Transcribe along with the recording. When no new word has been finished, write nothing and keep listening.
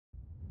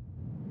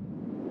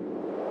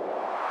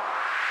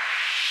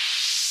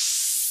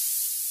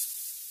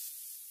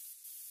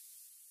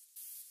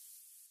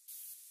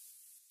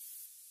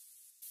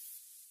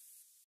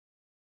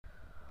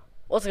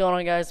What's going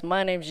on, guys?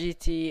 My name's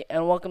GT,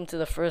 and welcome to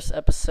the first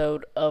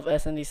episode of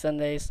SnD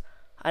Sundays.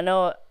 I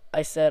know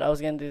I said I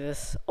was going to do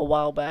this a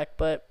while back,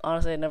 but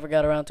honestly I never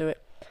got around to it.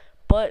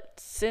 But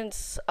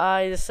since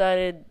I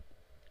decided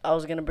I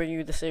was going to bring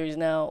you the series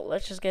now,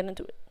 let's just get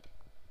into it.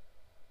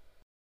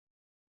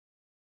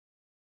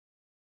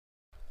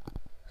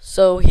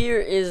 So here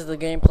is the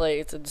gameplay.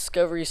 It's a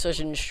discovery, search,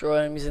 and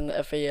destroy. I'm using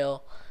the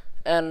FAL.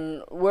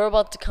 And we're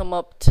about to come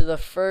up to the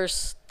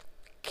first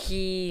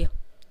key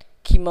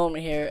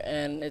moment here,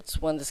 and it's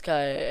when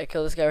I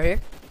kill this guy right here.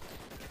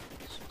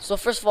 So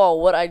first of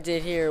all, what I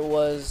did here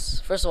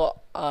was, first of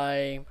all,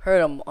 I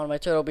hurt him on my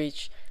Turtle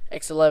Beach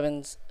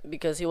X11s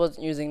because he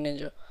wasn't using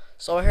Ninja.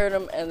 So I hurt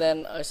him, and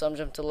then I saw him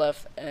jump to the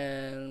left,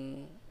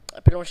 and I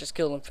pretty much just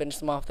killed him,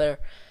 finished him off there.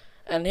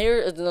 And here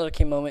is another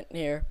key moment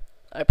here.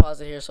 I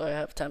paused it here so I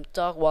have time to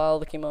talk while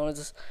the key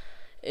moment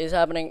is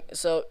happening.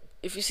 So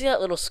if you see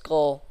that little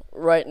skull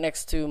right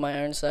next to my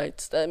iron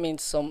sights, that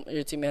means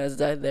your teammate has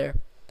died there.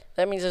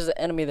 That means there's an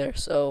enemy there,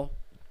 so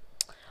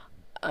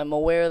I'm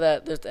aware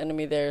that there's an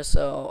enemy there,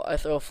 so I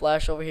throw a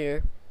flash over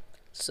here,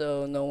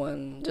 so no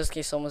one, just in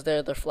case someone's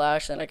there, they're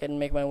flash, and I can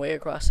make my way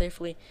across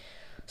safely.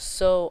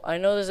 So I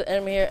know there's an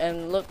enemy here,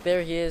 and look,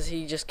 there he is.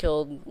 He just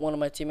killed one of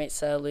my teammates,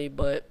 sadly,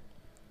 but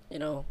you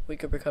know, we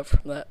could recover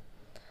from that.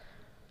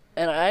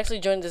 And I actually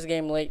joined this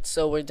game late,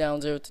 so we're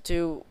down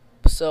 0-2,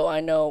 so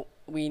I know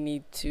we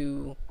need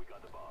to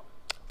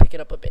pick it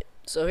up a bit.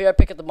 So here I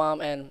pick up the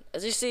bomb, and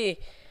as you see,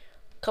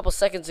 couple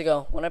seconds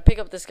ago, when I pick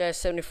up this guy's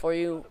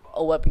 74U,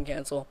 a weapon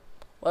cancel.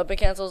 Weapon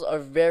cancels are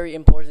very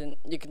important.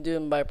 You can do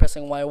them by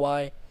pressing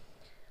YY.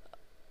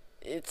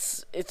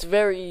 It's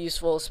very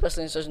useful,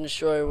 especially in Search and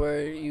Destroy,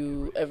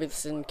 where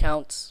everything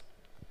counts.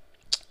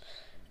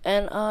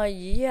 And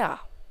yeah.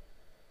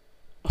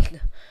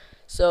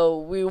 So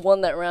we won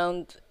that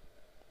round,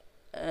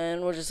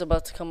 and we're just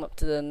about to come up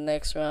to the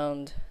next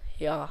round.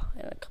 Yeah,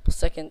 in a couple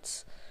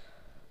seconds.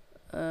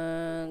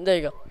 And there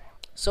you go.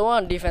 So we're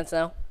on defense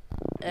now.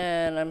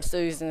 And I'm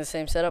still using the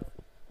same setup.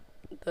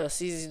 The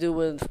CZ do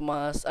with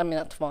FAMAS,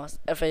 not FAMAS,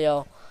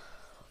 FAL,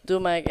 do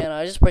mag, and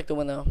I just break the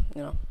window.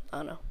 You know, I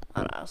don't know.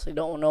 I honestly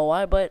don't know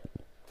why, but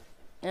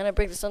and I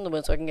break the sun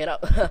window so I can get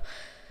out.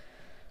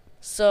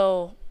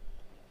 So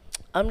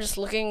I'm just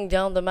looking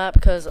down the map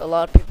because a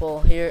lot of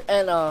people here,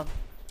 and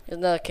here's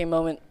another key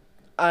moment.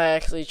 I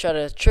actually try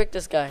to trick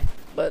this guy,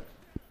 but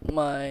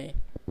my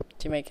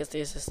teammate gets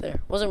the assist there.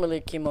 Wasn't really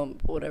a key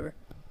moment, but whatever.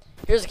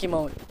 Here's a key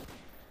moment.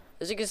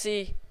 As you can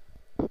see,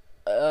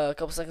 a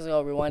couple seconds ago,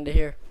 I'll rewind it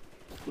here.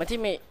 My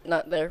teammate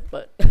not there,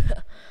 but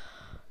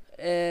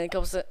and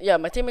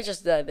my teammate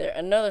just died there.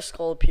 Another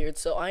skull appeared,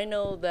 so I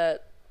know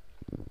that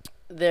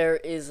there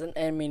is an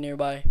enemy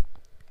nearby.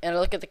 And I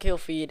look at the kill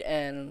feed,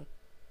 and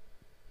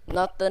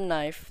not the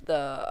knife.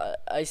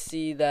 I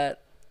see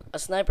that a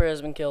sniper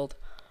has been killed.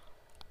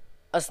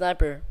 A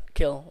sniper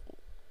killed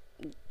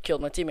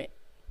my teammate.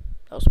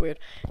 That was weird.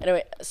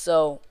 Anyway,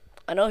 so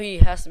I know he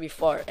has to be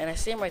far, and I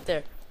see him right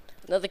there.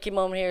 Another key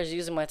moment here is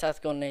using my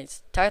tactical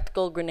grenades.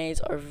 Tactical grenades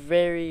are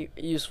very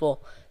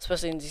useful,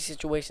 especially in these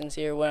situations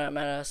here where I'm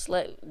at a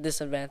slight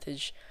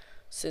disadvantage,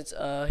 since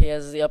he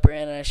has the upper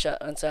end and I shot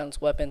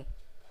unsilenced weapon,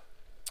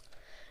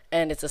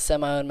 and it's a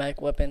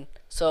semi-automatic weapon.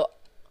 So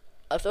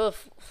I throw a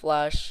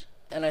flash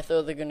and I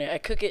throw the grenade. I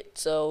cook it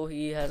so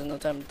he has no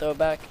time to throw it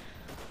back.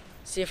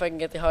 See if I can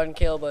get the hardened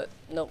kill, but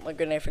nope, my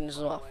grenade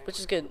finishes him off, which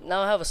is good.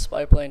 Now I have a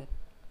spy plane.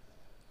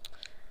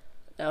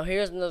 Now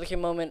here's another key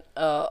moment,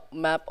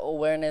 map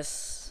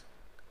awareness.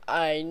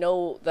 I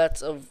know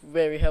that's a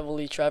very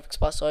heavily traffic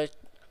spot, so I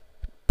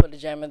put a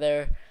jammer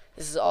there.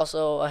 This is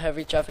also a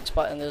heavy traffic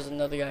spot, and there's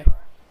another guy.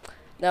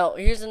 Now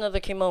here's another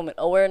key moment,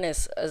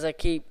 awareness. As I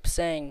keep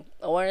saying,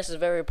 awareness is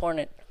very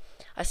important.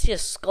 I see a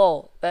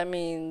skull, that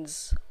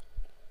means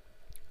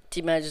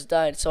teammate just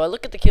died. So I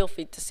look at the kill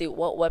feed to see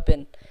what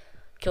weapon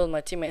killed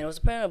my teammate, and it was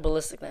apparently a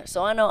ballistic knife.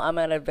 So I know I'm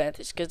at an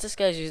advantage because this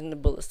guy's using the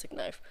ballistic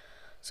knife.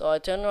 So I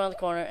turn around the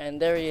corner,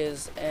 and there he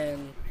is,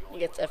 and he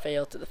gets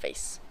FAL to the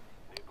face,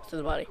 to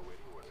the body.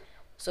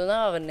 So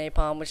now I have a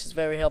napalm, which is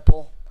very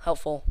helpful.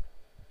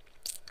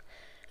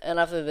 And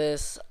after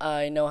this,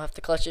 I know I have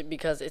to clutch it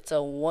because it's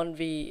a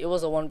 1v. It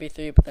was a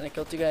 1v3, but then I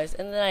killed two guys,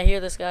 and then I hear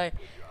this guy,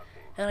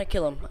 and I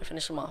kill him. I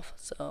finish him off.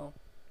 So,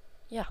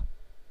 yeah.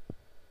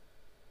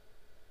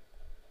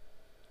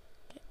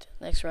 Okay,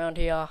 next round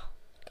here, a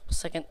couple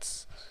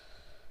seconds.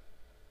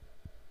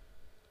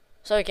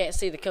 So I can't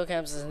see the kill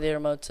cams is in theater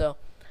mode, so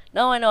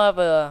now I know I have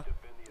a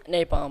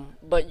napalm,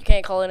 but you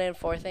can't call it in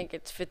for, I think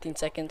it's 15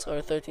 seconds or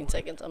 13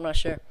 seconds, I'm not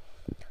sure.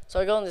 So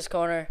I go in this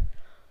corner.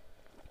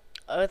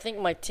 I think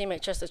my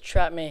teammate tries to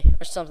trap me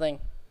or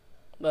something,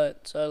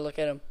 but so I look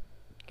at him,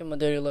 give him a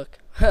dirty look.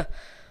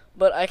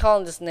 But I call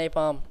him this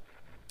napalm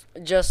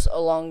just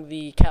along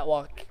the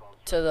catwalk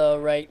to the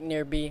right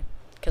near B,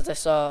 because I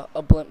saw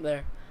a blimp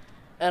there.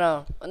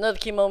 And another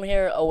key moment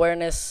here,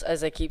 awareness,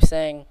 as I keep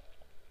saying.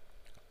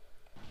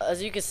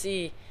 As you can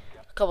see,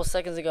 a couple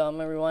seconds ago, I'm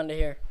going to rewind it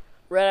here.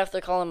 Right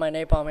after calling my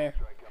napalm here,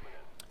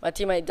 my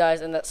teammate dies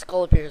and that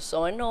skull appears.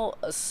 So I know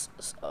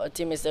a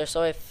teammate's there,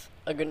 so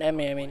I a good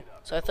enemy, I mean.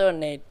 So I throw a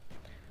nade.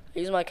 I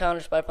use my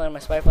counter spy plane on my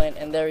spy plane,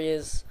 and there he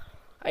is.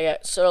 I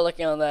got sort of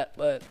lucky on that,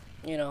 but,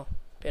 you know,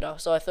 paid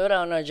off. So I throw it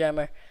out on our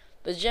jammer.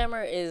 The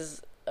jammer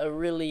is a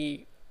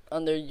really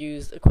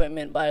underused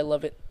equipment, but I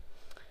love it.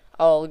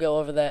 I'll go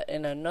over that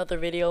in another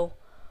video,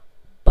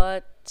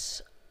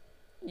 but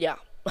yeah.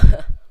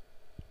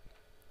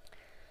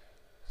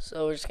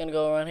 So we're just gonna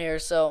go around here.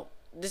 So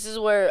this is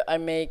where I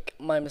make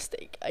my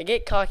mistake. I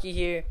get cocky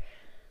here,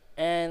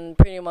 and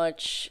pretty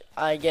much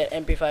I get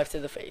MP5 to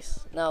the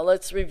face. Now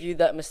let's review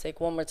that mistake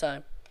one more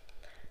time.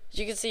 As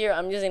you can see here,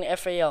 I'm using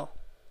FAL,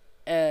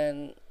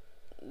 and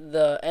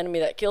the enemy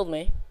that killed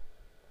me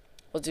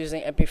was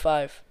using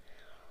MP5.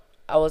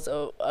 I was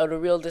at a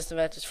real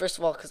disadvantage, first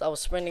of all, because I was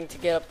sprinting to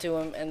get up to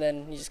him, and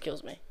then he just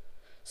kills me.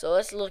 So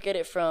let's look at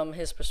it from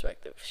his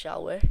perspective,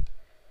 shall we?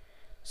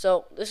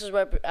 So this is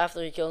right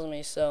after he kills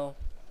me, so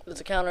there's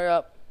a counter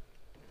up,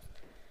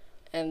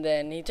 and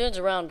then he turns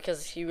around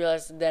because he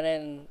realized the dead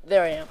end, and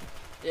there I am.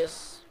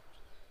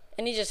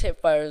 And he just hip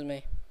fires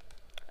me.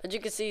 As you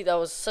can see, that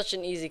was such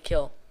an easy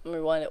kill. Let me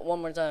rewind it one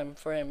more time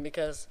for him,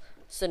 because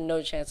it's a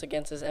no chance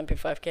against his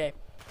MP5K.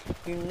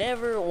 You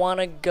never want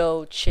to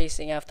go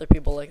chasing after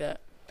people like that.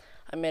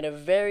 I made a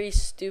very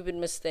stupid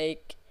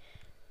mistake,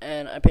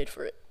 and I paid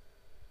for it.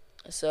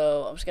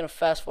 So I'm just going to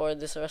fast forward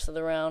this rest of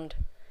the round.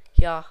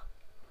 Yeah.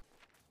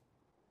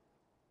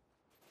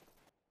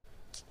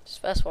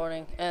 Just fast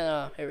forwarding,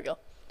 and here we go.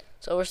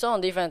 So we're still on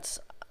defense.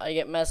 I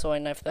get mad, so I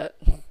knife that.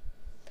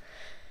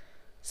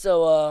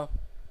 So,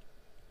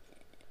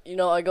 you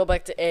know, I go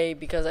back to A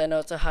because I know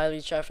it's a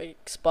highly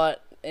trafficked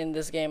spot in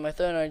this game. I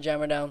throw another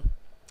jammer down.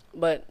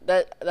 But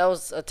that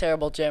was a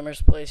terrible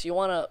jammer's place. You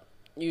want to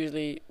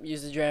usually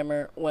use the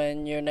jammer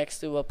when you're next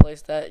to a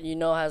place that you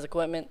know has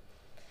equipment.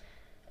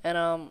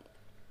 And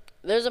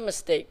there's a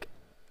mistake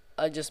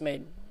I just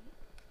made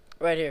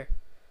right here.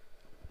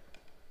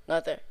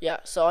 Not there. Yeah,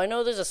 so I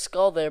know there's a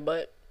skull there,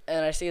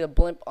 and I see the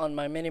blimp on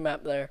my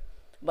minimap there.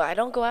 But I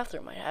don't go after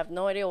him. I have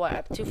no idea why.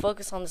 I'm too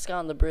focused on this guy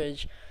on the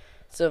bridge.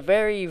 It's a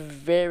very,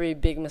 very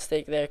big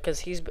mistake there because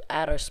he's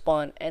at our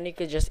spawn and he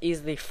could just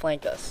easily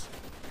flank us.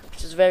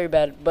 Which is very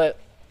bad, but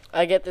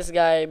I get this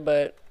guy,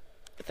 but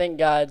thank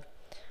God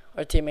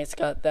our teammates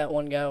got that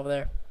one guy over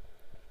there.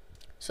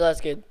 So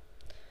that's good.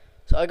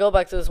 So I go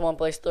back to this one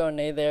place, throw a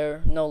nade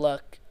there, no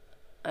luck,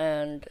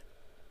 and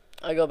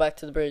I go back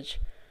to the bridge.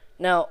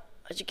 Now,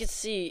 as you can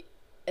see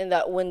in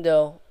that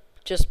window,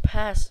 just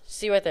past,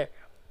 see right there,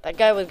 that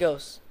guy with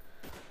ghosts.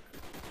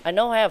 I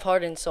know I have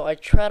hardened, so I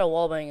try to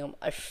wallbang him.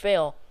 I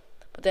fail,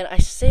 but then I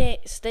stay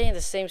in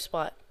the same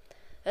spot.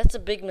 That's a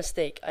big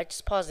mistake. I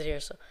just paused it here,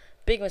 so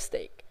big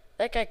mistake.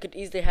 That guy could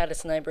easily had a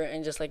sniper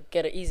and just like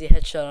get an easy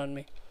headshot on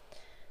me.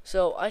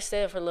 So I stay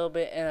there for a little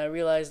bit and I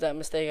realized that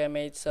mistake I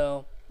made,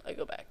 so I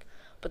go back.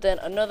 But then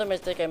another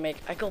mistake I make,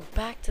 I go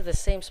back to the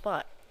same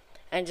spot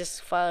and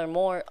just fire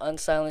more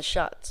unsilenced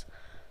shots.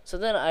 So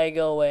then I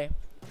go away,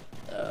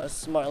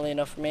 smartly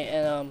enough for me,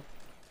 and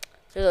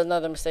there's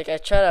another mistake. I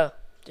try to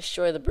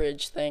destroy the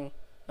bridge thing,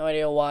 no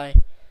idea why,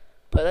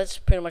 but that's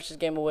pretty much just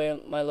game away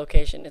my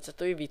location. It's a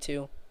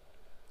 3v2.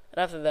 And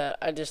after that,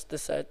 I just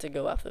decided to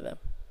go after them.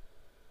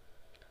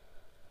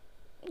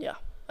 Yeah,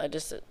 I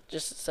just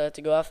decided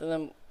to go after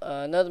them.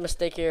 Another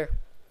mistake here,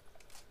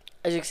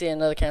 as you can see,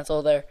 another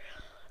cancel there.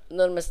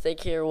 Another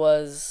mistake here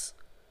was,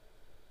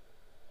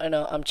 I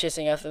know I'm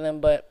chasing after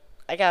them, but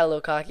I got a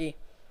little cocky.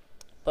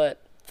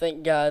 But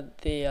thank God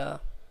they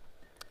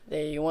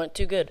weren't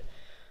too good.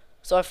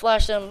 So I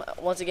flash them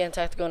once again,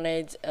 tactical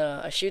nades.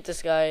 I shoot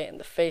this guy in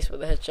the face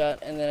with a headshot,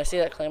 and then I see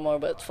that claymore,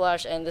 but it's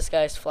flash, and this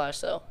guy's flash,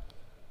 so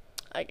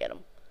I get him.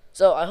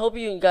 So I hope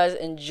you guys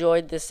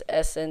enjoyed this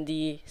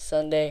SnD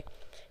Sunday.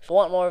 If you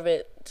want more of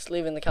it, just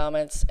leave it in the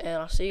comments,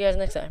 and I'll see you guys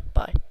next time.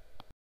 Bye.